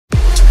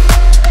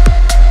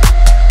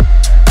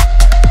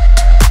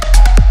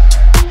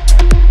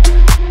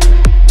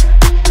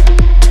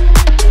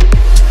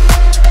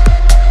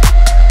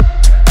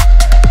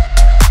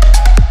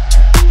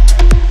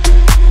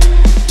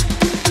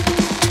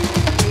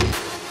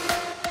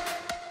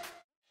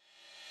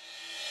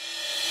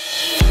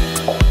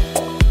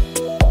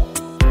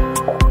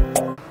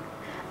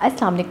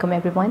Assalamu alaikum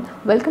everyone.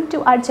 Welcome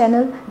to our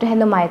channel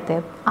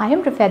Rehnuma-e-Tib. I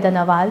am RUFAIDA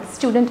NAWAL,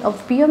 student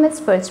of B.U.M.S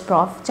First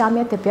Prof.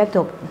 Jamia Tibbiya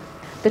Deoband.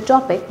 The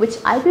topic which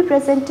I'll be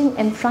presenting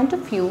in front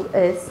of you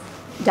is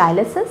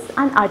dialysis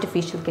and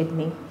artificial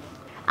kidney.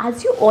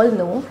 As you all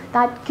know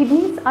that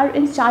kidneys are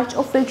in charge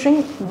of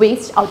filtering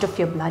waste out of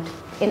your blood.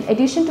 In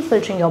addition to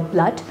filtering your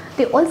blood,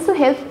 they also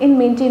help in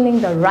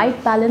maintaining the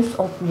right balance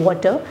of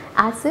water,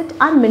 acid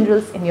and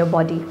minerals in your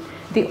body.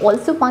 They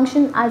also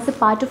function as a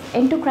part of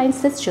endocrine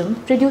system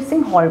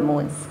producing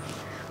hormones.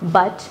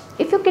 But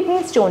if your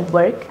kidneys don't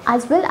work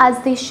as well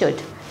as they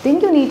should,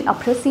 then you need a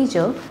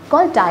procedure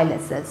called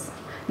dialysis.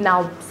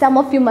 Now, some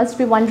of you must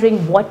be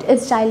wondering what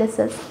is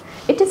dialysis?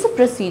 It is a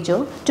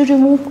procedure to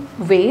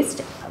remove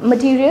waste,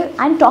 material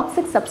and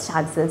toxic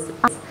substances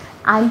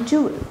and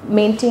to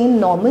maintain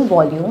normal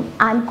volume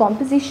and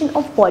composition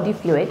of body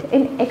fluid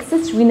in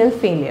excess renal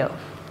failure.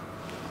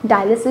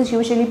 Dialysis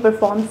usually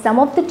performs some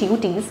of the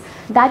duties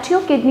that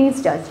your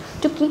kidneys does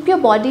to keep your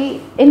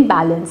body in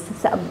balance,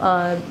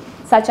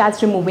 such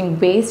as removing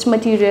waste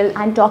material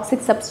and toxic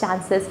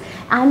substances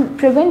and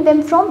prevent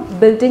them from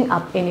building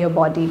up in your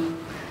body.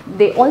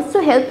 They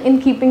also help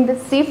in keeping the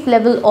safe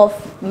level of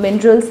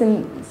minerals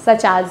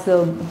such as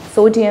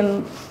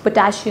sodium,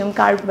 potassium,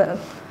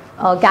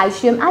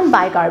 calcium and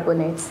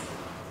bicarbonates.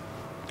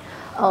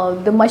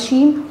 The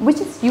machine which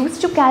is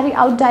used to carry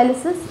out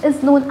dialysis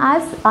is known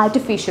as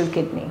artificial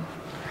kidney.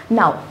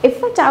 Now,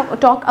 if I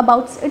talk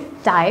about its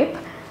type,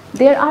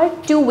 there are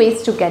two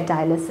ways to get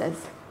dialysis.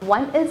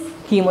 One is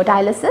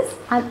hemodialysis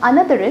and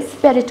another is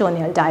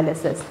peritoneal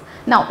dialysis.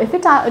 Now, if we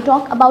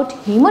talk about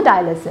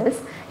hemodialysis,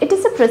 it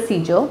is a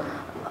procedure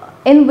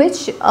in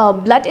which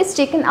blood is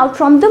taken out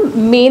from the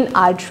main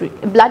artery.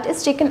 Blood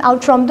is taken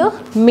out from the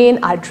main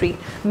artery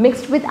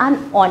mixed with an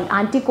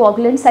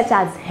anticoagulant such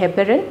as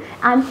heparin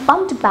and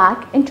pumped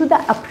back into the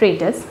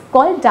apparatus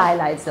called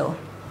dialyzer.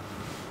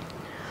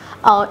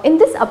 In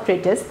this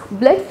apparatus,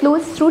 blood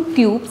flows through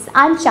tubes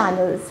and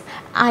channels,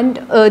 and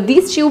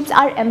these tubes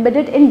are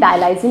embedded in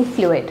dialyzing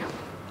fluid.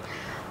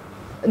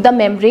 The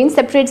membrane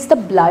separates the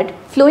blood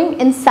flowing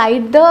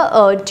inside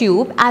the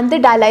tube and the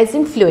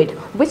dialyzing fluid,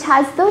 which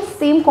has the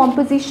same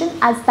composition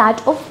as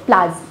that of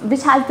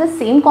plasma,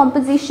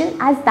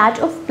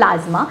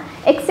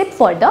 except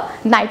for the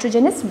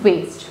nitrogenous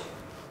waste.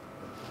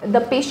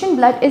 The patient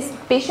blood is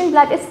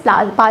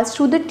passed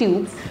through the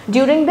tubes.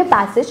 During the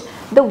passage,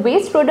 the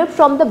waste product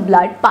from the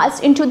blood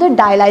passed into the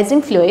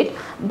dialyzing fluid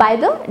by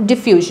the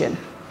diffusion.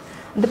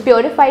 The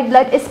purified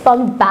blood is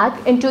pumped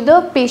back into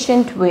the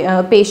patient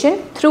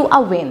through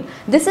a vein.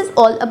 This is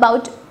all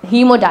about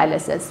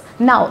hemodialysis.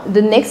 Now,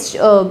 the next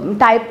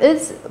type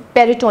is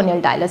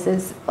peritoneal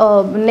dialysis.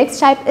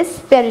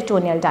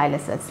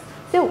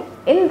 So,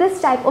 in this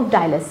type of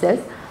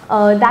dialysis,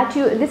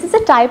 this is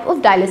a type of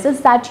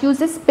dialysis that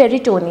uses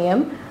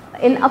peritoneum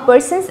in a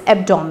person's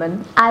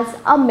abdomen as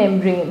a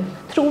membrane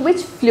through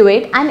which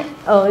fluid and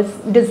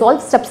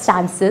dissolved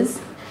substances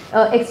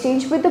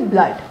exchange with the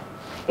blood.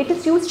 It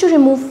is used to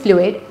remove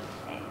fluid,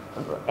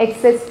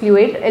 excess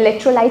fluid,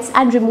 electrolytes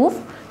and remove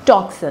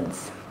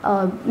toxins.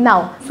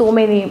 Now,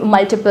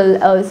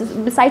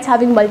 besides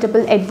having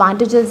multiple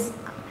advantages,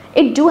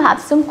 it do have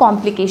some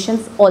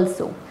complications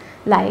also.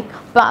 Like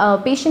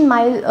patient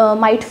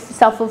might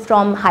suffer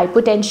from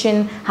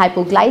hypotension,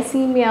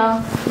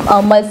 hypoglycemia,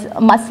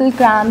 muscle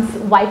cramps,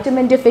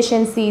 vitamin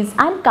deficiencies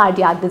and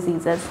cardiac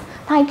diseases.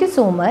 Thank you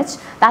so much.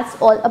 That's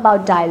all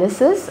about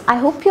dialysis. I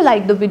hope you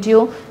liked the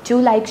video. Do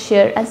like,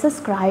 share and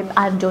subscribe,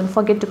 and don't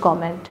forget to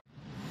comment.